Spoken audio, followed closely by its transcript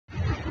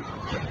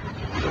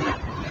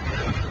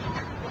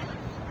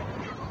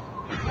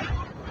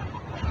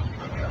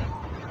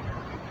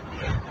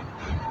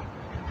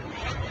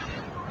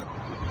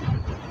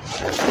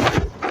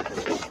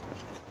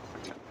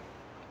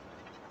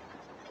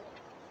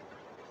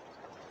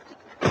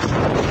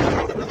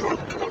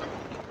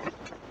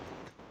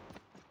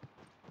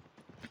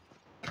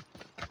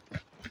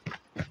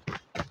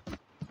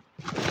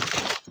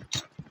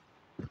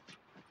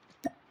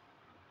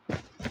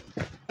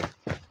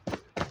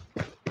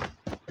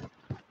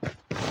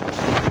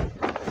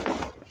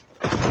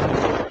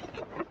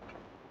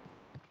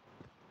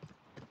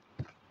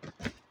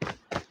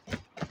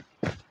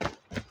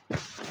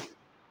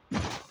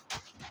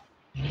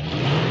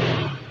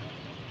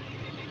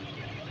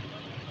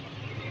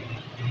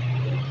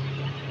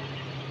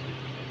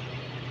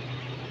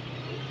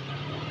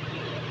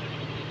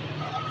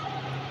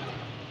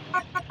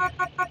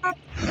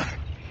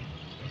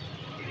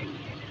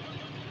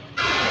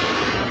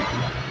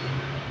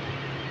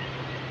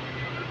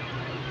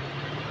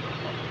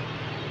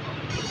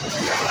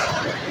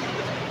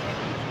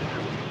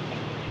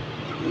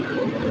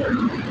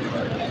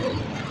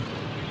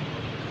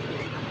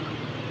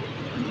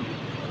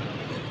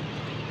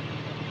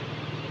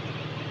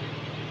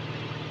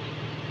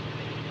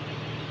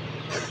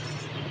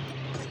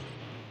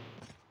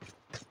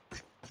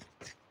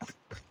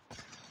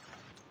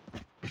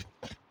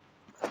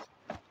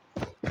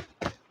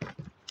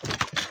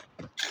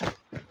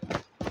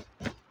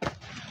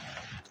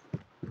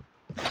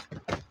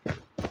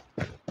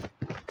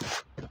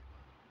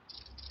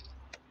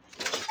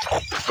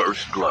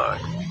First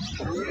blood.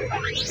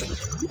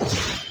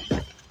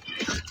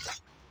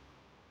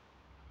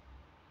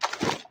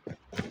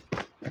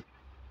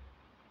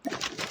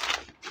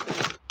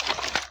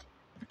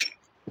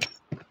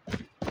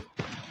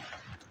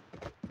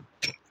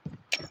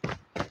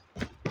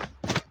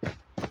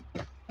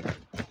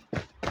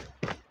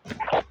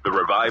 The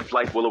revived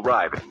flight will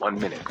arrive in 1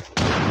 minute.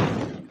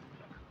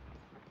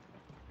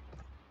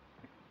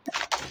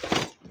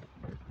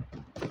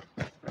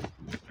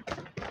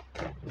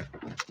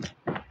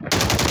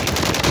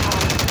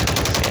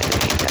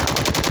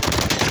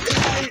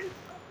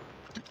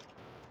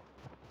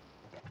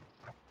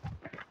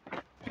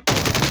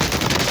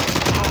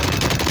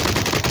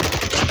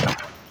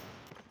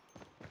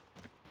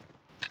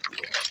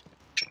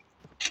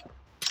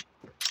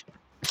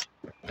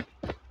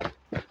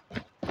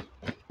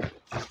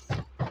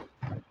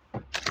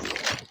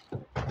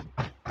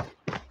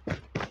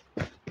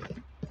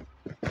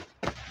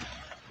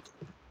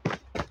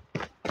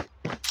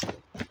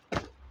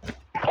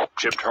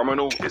 Chip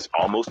terminal is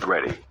almost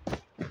ready.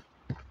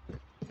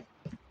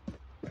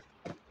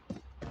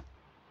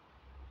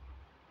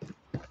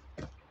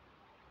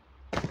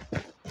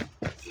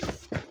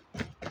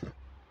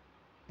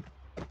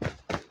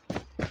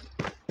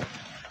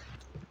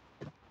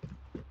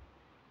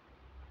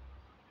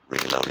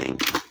 Reloading.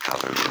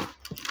 Cover me.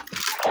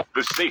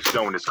 The safe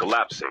zone is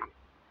collapsing.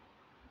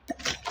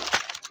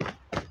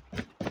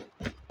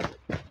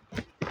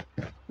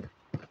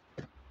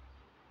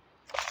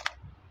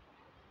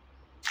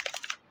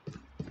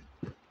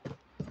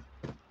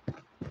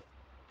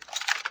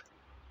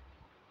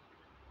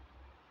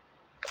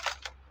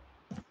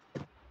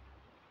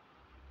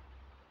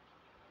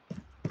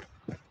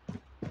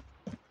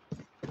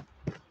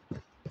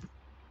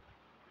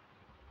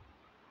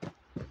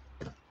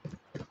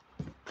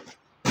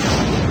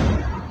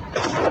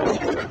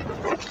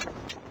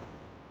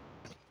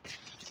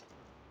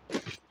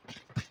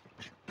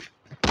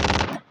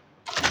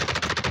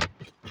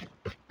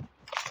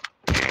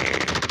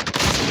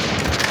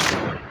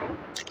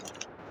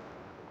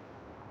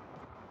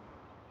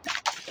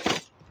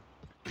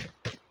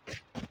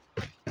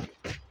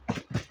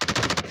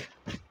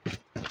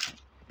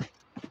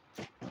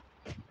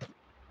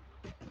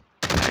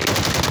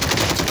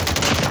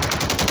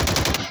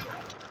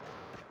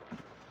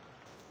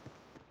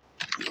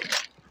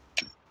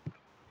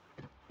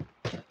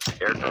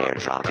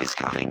 Airdrop is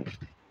coming.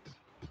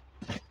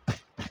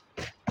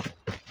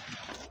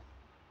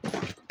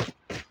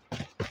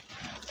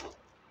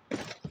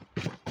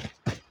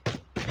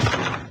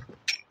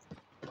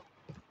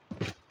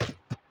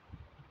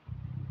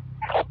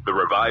 The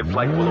revived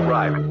flight will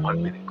arrive in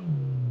 1 minute.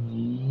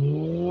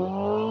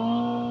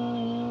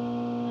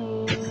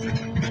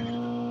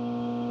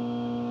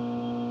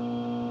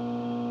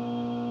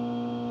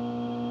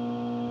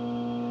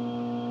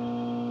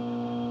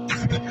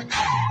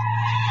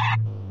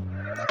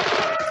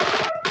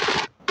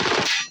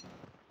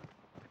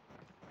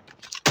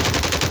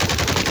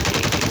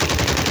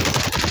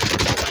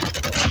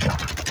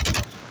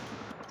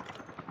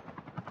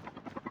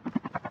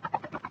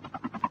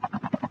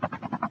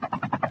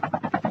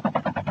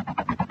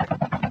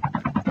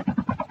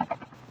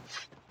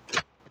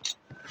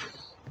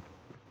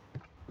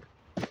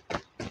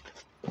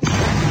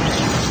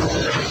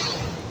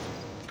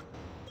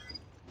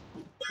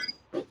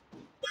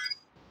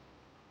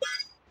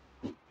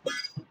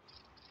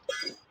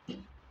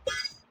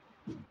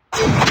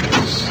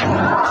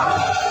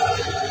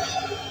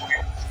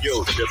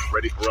 Yo, ship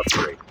ready for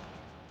upgrade.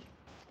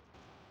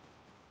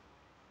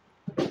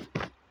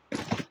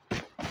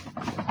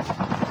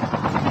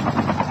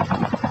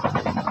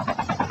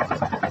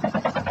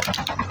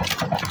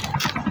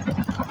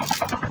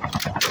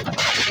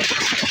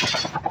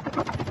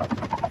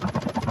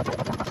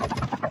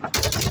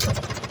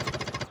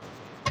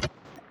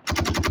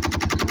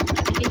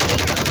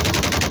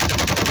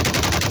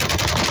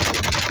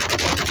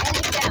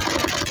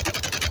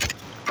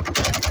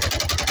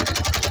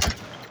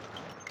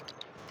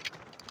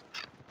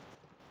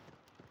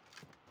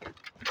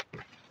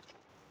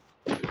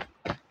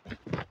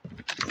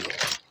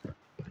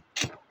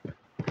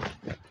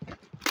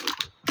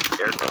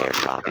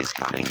 Airdrop is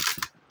coming.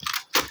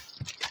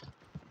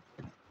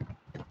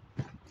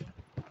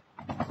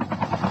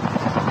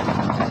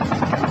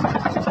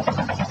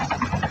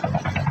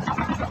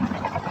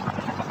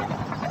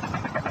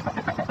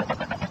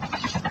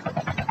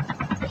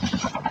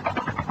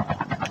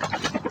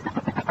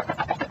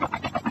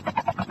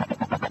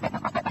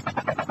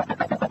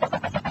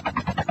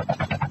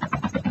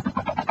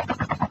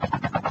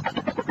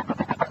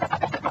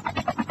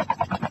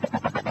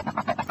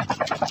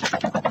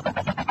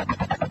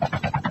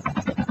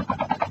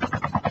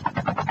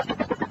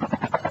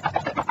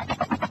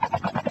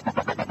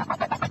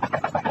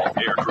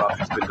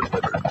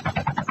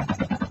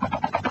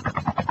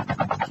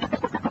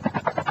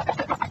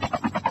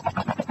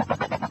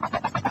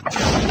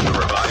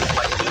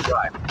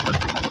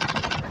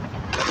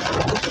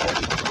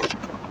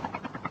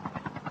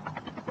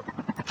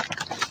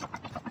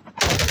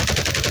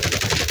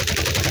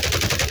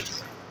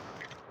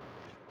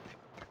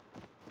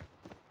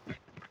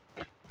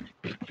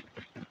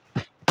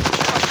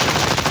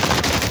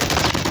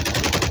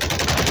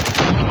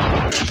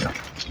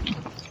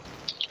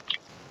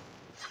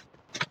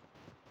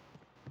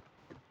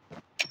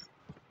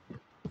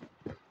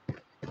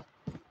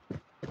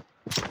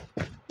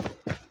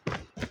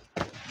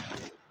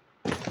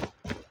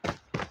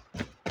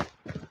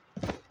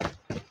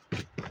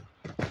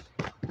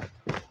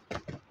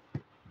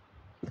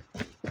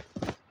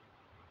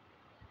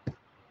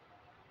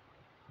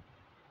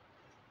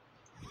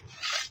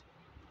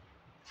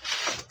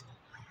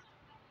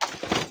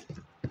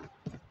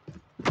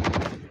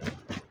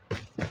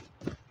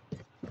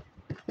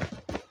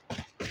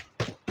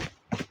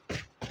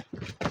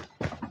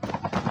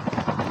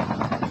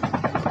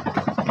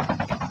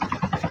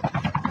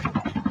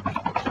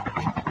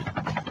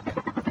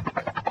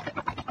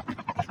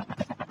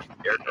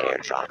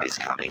 Airdrop is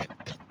coming.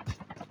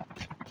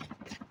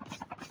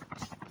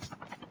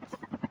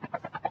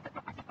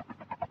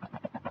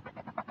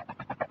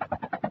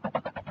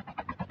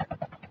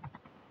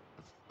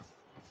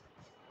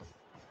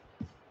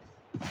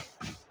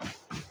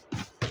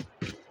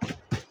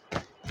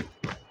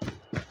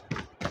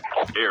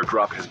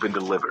 Airdrop has been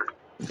delivered.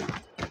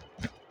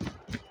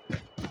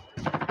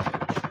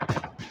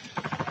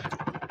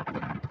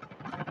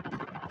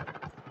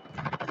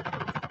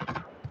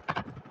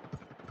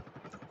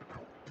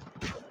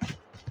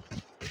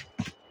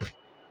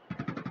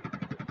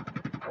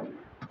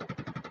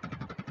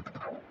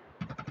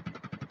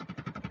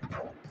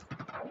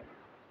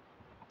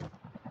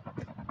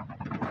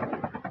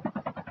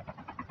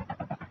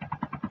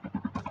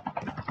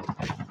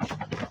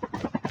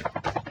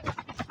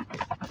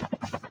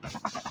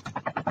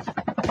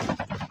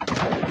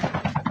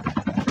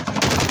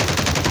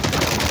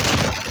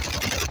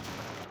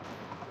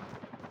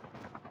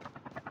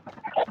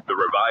 The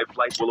revived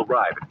flight will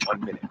arrive in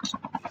 1 minute.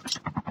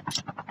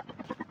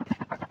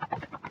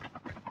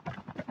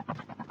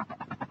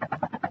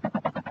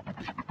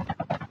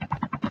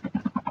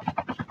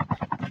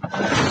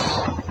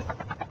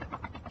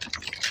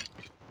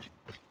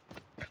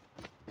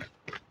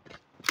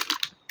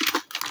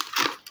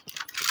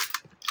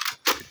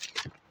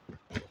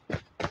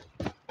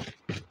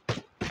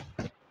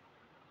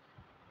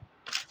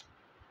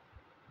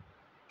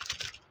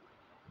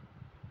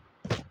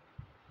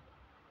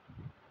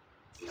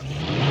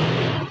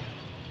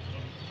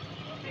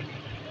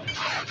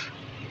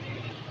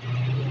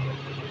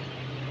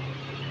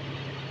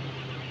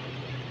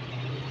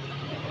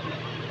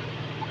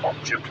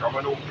 Chip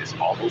terminal is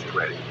almost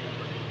ready.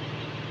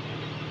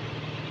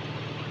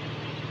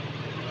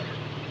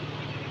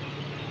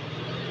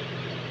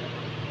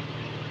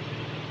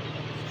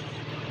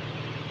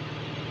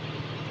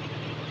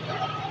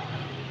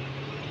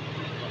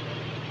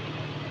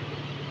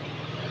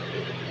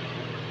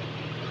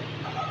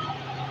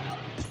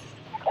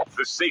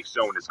 The safe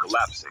zone is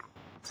collapsing.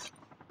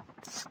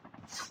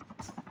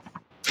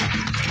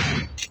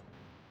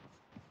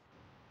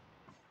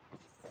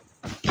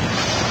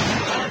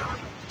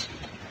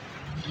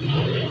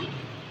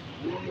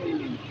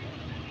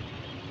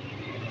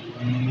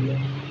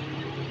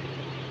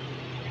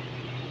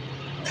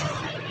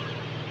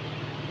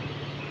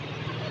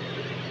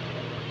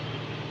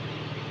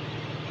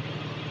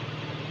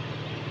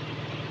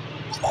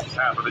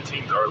 Half of the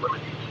teams are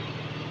eliminated.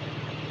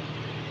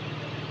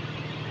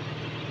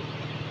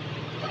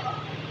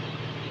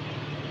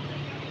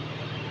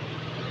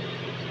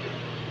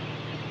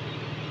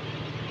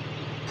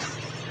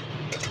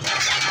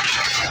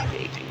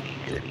 Engaging the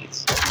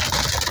enemies.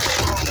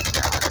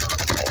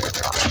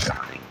 Airdrop is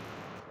coming.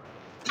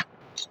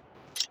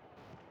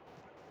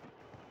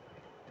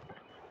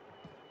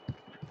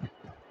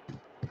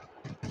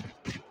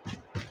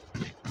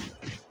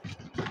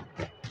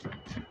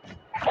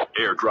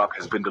 Airdrop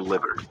has been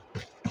delivered.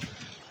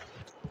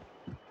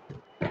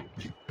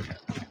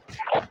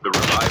 The revived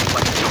flight will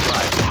arrive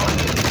in 1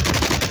 minute.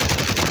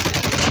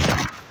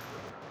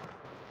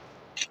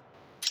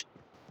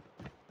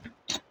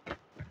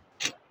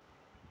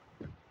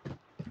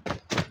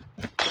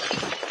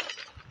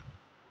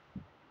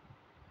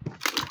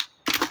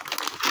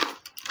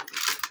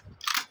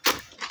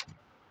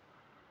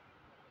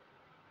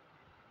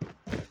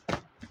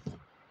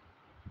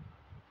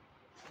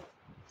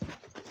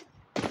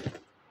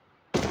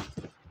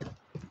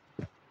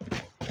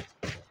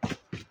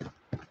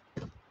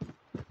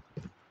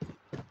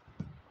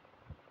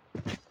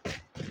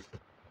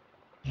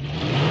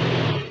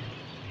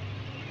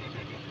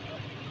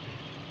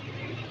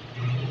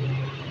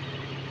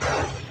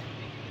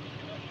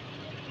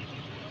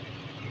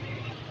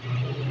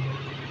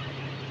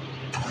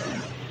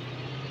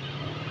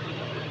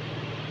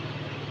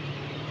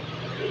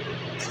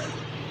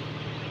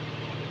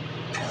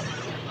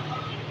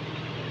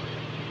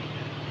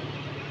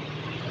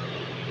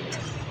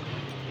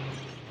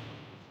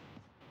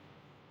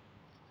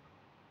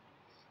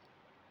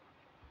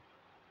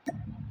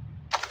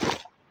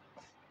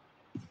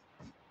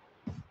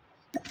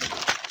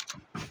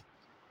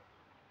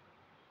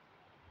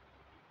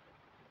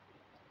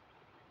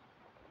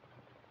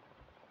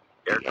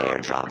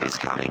 Airdrop is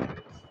coming.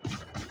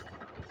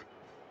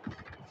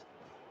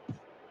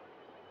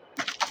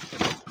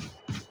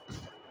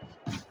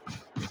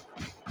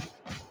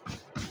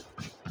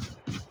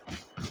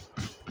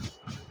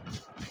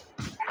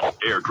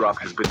 Airdrop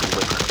has been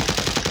delivered.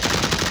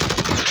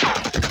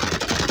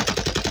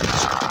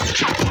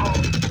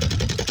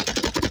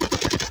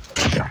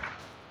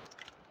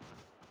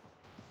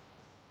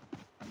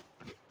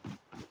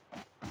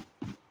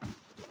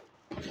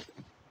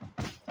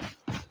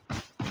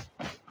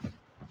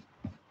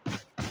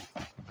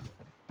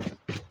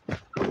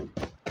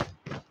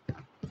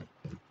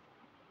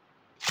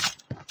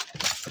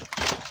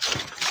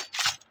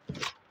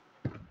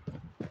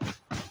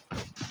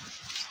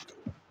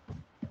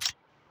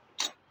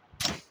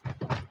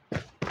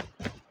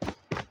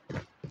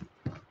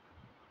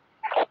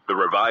 The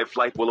revived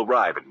flight will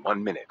arrive in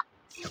 1 minute.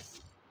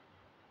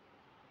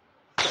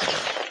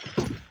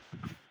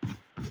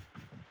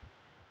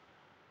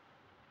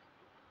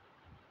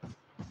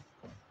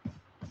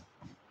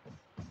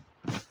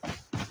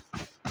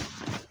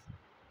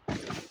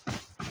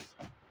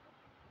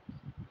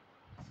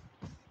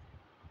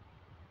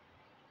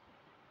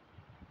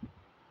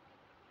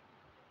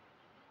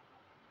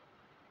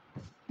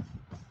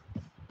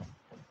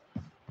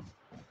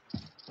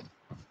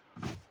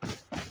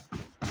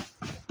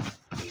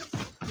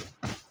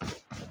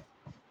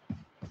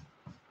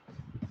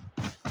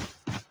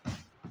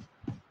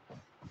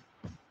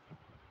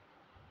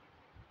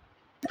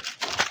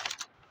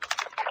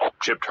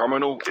 Chip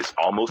terminal is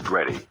almost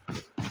ready.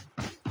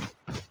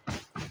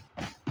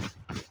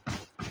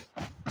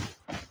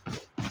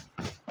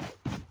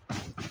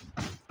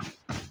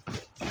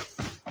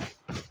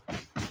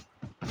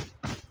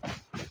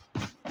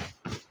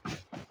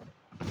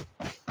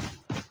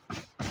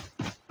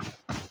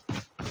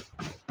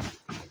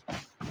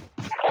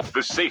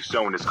 The safe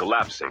zone is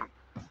collapsing.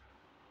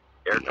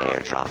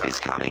 Airdrop is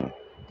coming.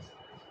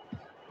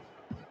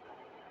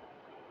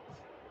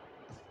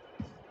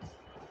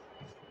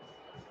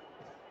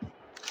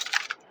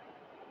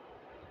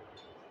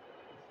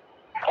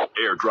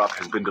 Airdrop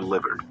has been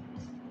delivered.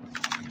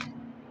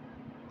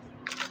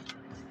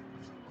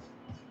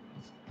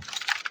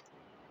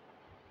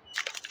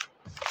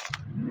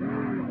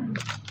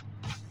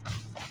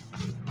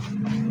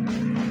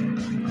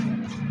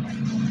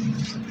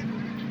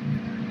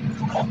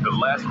 The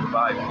last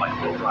revived flight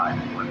will arrive.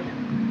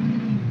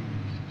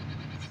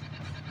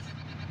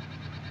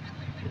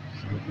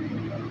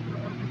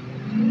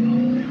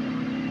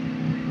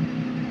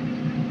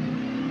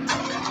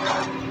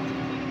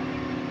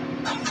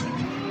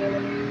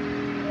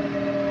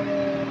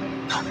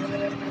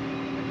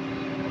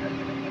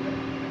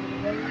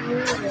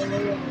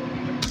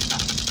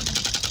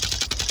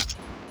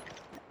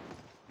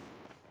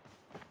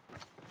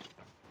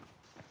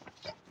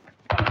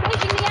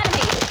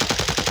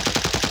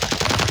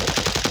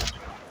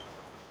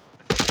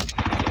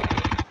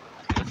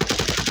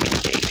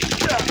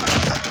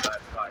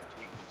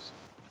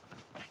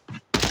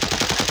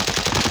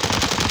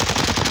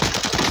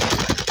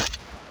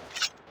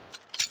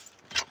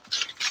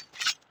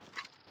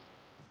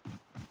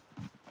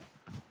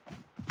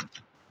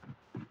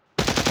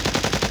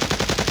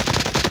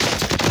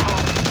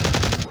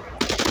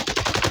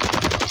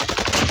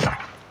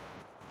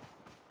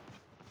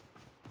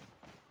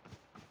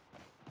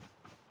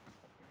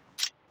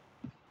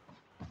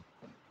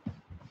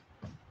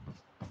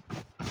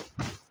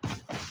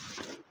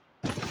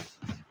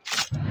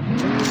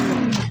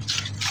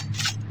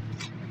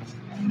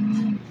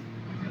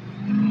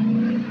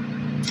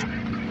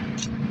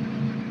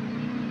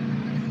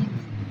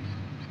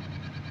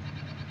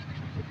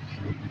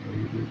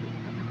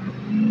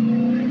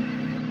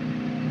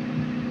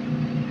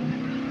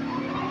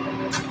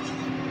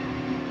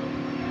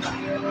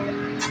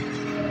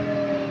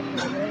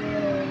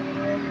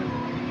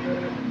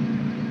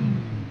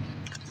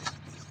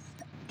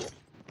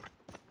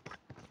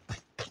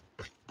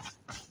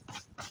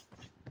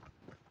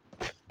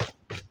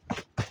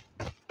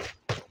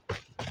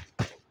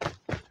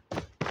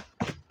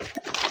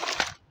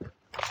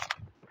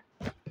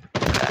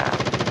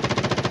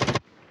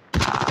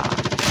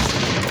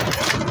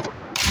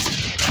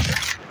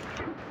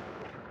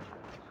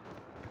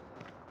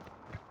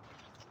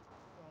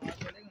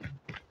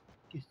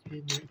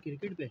 Cricket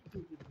पे देख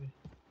ले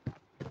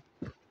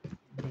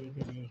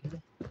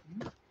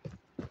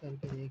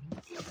करके देख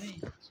नहीं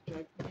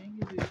strike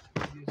करेंगे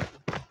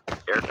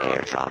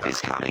Airdrop is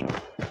coming.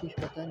 कुछ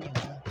पता नहीं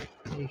होगा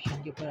डायरेक्शन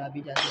के ऊपर आ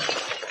भी जाते हैं.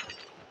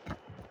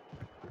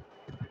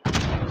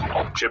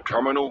 Chip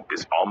terminal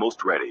is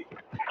almost ready.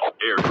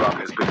 Airdrop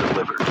has been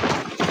delivered.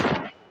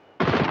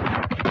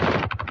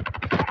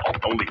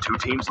 Only 2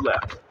 teams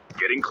left,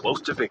 getting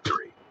close to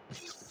victory.